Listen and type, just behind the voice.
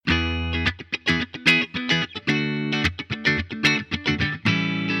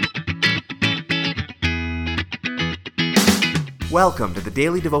Welcome to the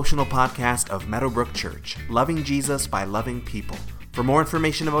daily devotional podcast of Meadowbrook Church, loving Jesus by loving people. For more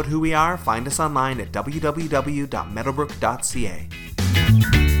information about who we are, find us online at www.meadowbrook.ca.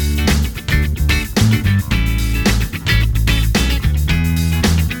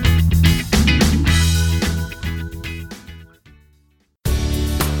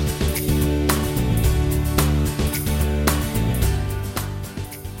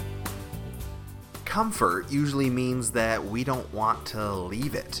 Comfort usually means that we don't want to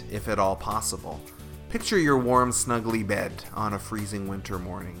leave it, if at all possible. Picture your warm, snuggly bed on a freezing winter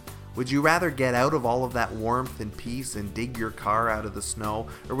morning. Would you rather get out of all of that warmth and peace and dig your car out of the snow,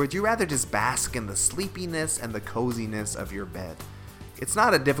 or would you rather just bask in the sleepiness and the coziness of your bed? It's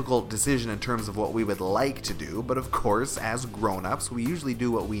not a difficult decision in terms of what we would like to do, but of course, as grown-ups, we usually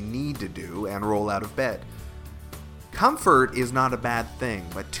do what we need to do and roll out of bed. Comfort is not a bad thing,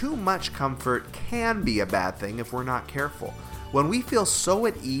 but too much comfort can be a bad thing if we're not careful. When we feel so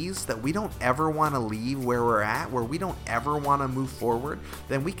at ease that we don't ever want to leave where we're at, where we don't ever want to move forward,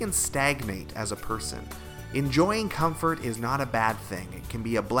 then we can stagnate as a person. Enjoying comfort is not a bad thing. It can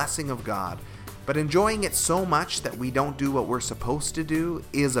be a blessing of God, but enjoying it so much that we don't do what we're supposed to do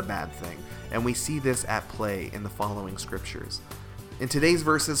is a bad thing, and we see this at play in the following scriptures. In today's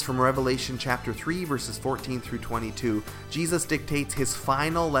verses from Revelation chapter 3, verses 14 through 22, Jesus dictates his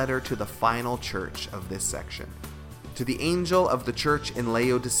final letter to the final church of this section. To the angel of the church in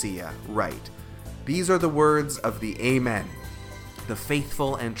Laodicea, write, "These are the words of the Amen, the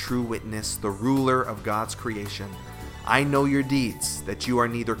faithful and true witness, the ruler of God's creation. I know your deeds, that you are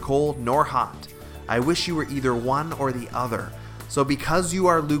neither cold nor hot. I wish you were either one or the other. So because you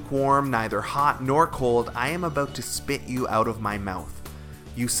are lukewarm, neither hot nor cold, I am about to spit you out of my mouth.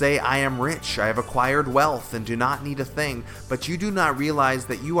 You say, I am rich, I have acquired wealth, and do not need a thing, but you do not realize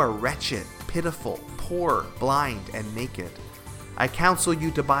that you are wretched, pitiful, poor, blind, and naked. I counsel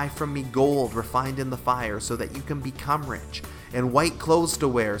you to buy from me gold refined in the fire, so that you can become rich, and white clothes to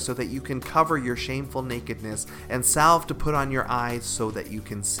wear, so that you can cover your shameful nakedness, and salve to put on your eyes, so that you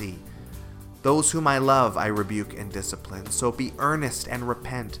can see. Those whom I love I rebuke and discipline, so be earnest and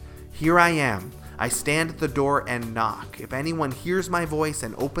repent. Here I am. I stand at the door and knock. If anyone hears my voice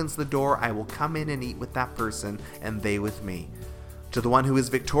and opens the door, I will come in and eat with that person, and they with me. To the one who is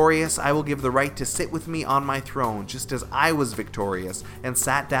victorious, I will give the right to sit with me on my throne, just as I was victorious and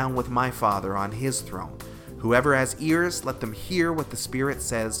sat down with my Father on his throne. Whoever has ears, let them hear what the Spirit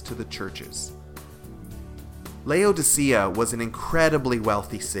says to the churches." Laodicea was an incredibly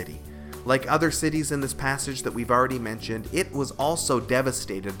wealthy city. Like other cities in this passage that we've already mentioned, it was also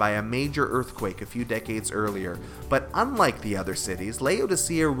devastated by a major earthquake a few decades earlier. But unlike the other cities,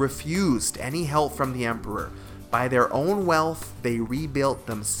 Laodicea refused any help from the emperor. By their own wealth, they rebuilt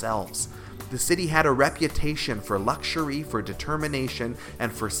themselves. The city had a reputation for luxury, for determination,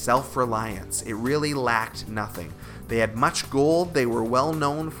 and for self-reliance. It really lacked nothing. They had much gold, they were well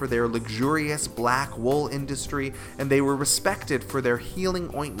known for their luxurious black wool industry, and they were respected for their healing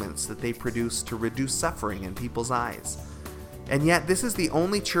ointments that they produced to reduce suffering in people's eyes. And yet, this is the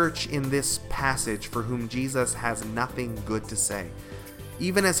only church in this passage for whom Jesus has nothing good to say.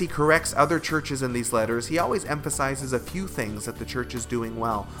 Even as he corrects other churches in these letters, he always emphasizes a few things that the church is doing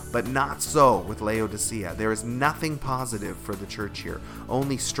well, but not so with Laodicea. There is nothing positive for the church here,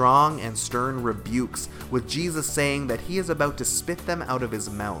 only strong and stern rebukes, with Jesus saying that he is about to spit them out of his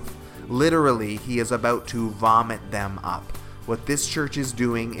mouth. Literally, he is about to vomit them up. What this church is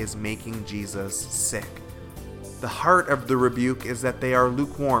doing is making Jesus sick. The heart of the rebuke is that they are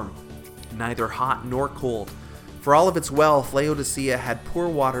lukewarm, neither hot nor cold. For all of its wealth, Laodicea had poor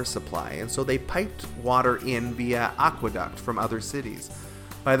water supply, and so they piped water in via aqueduct from other cities.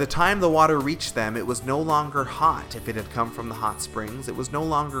 By the time the water reached them, it was no longer hot if it had come from the hot springs. It was no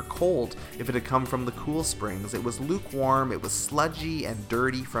longer cold if it had come from the cool springs. It was lukewarm, it was sludgy and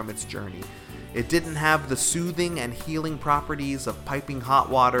dirty from its journey. It didn't have the soothing and healing properties of piping hot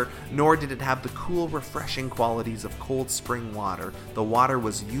water, nor did it have the cool, refreshing qualities of cold spring water. The water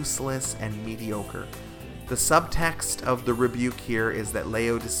was useless and mediocre. The subtext of the rebuke here is that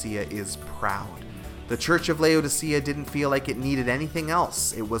Laodicea is proud. The church of Laodicea didn't feel like it needed anything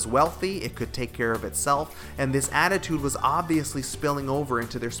else. It was wealthy, it could take care of itself, and this attitude was obviously spilling over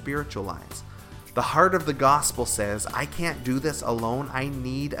into their spiritual lives. The heart of the gospel says, I can't do this alone, I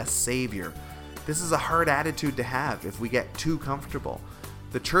need a savior. This is a hard attitude to have if we get too comfortable.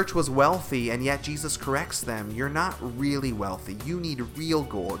 The church was wealthy, and yet Jesus corrects them. You're not really wealthy. You need real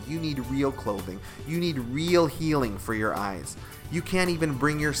gold. You need real clothing. You need real healing for your eyes. You can't even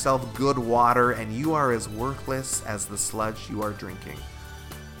bring yourself good water, and you are as worthless as the sludge you are drinking.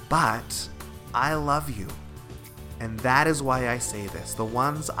 But I love you. And that is why I say this. The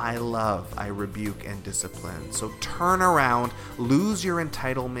ones I love, I rebuke and discipline. So turn around, lose your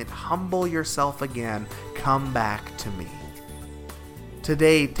entitlement, humble yourself again, come back to me.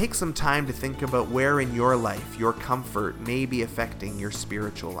 Today, take some time to think about where in your life your comfort may be affecting your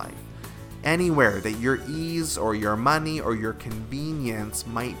spiritual life. Anywhere that your ease or your money or your convenience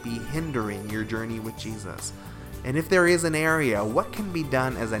might be hindering your journey with Jesus. And if there is an area, what can be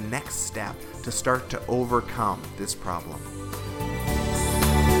done as a next step to start to overcome this problem?